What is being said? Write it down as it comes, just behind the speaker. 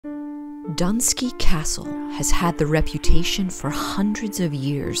Dunskey Castle has had the reputation for hundreds of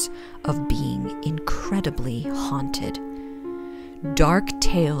years of being incredibly haunted. Dark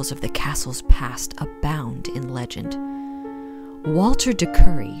tales of the castle's past abound in legend. Walter de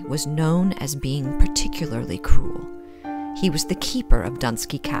Curry was known as being particularly cruel. He was the keeper of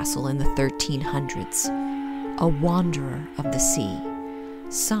Dunskey Castle in the 1300s, a wanderer of the sea.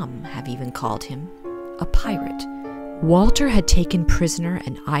 Some have even called him a pirate. Walter had taken prisoner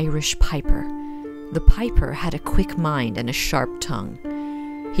an Irish piper. The piper had a quick mind and a sharp tongue.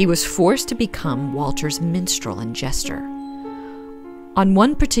 He was forced to become Walter's minstrel and jester. On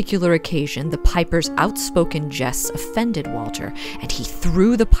one particular occasion, the piper's outspoken jests offended Walter, and he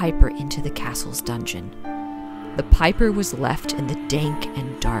threw the piper into the castle's dungeon. The piper was left in the dank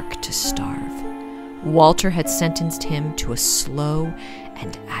and dark to starve. Walter had sentenced him to a slow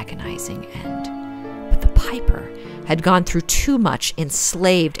and agonizing end. But the piper had gone through too much,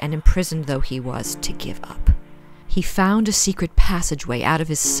 enslaved and imprisoned though he was, to give up. He found a secret passageway out of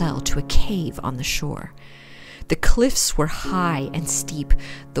his cell to a cave on the shore. The cliffs were high and steep,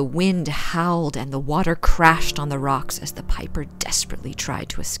 the wind howled and the water crashed on the rocks as the piper desperately tried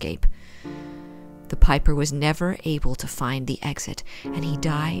to escape. The piper was never able to find the exit, and he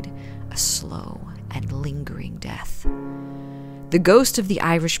died a slow and lingering death. The ghost of the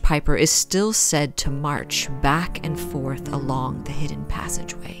Irish piper is still said to march back and forth along the hidden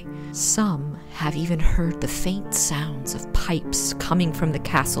passageway. Some have even heard the faint sounds of pipes coming from the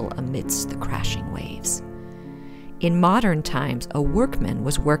castle amidst the crashing waves. In modern times, a workman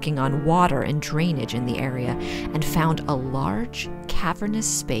was working on water and drainage in the area and found a large, cavernous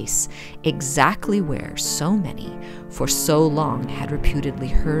space exactly where so many, for so long, had reputedly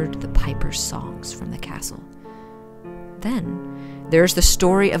heard the piper's songs from the castle. Then there's the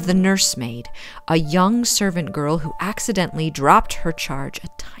story of the nursemaid, a young servant girl who accidentally dropped her charge, a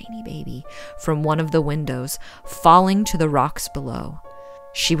tiny baby, from one of the windows, falling to the rocks below.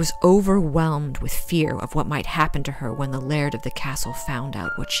 She was overwhelmed with fear of what might happen to her when the laird of the castle found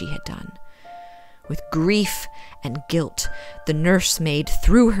out what she had done. With grief and guilt, the nursemaid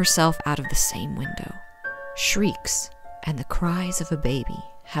threw herself out of the same window. Shrieks and the cries of a baby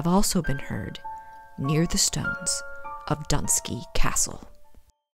have also been heard near the stones of Dunskey Castle.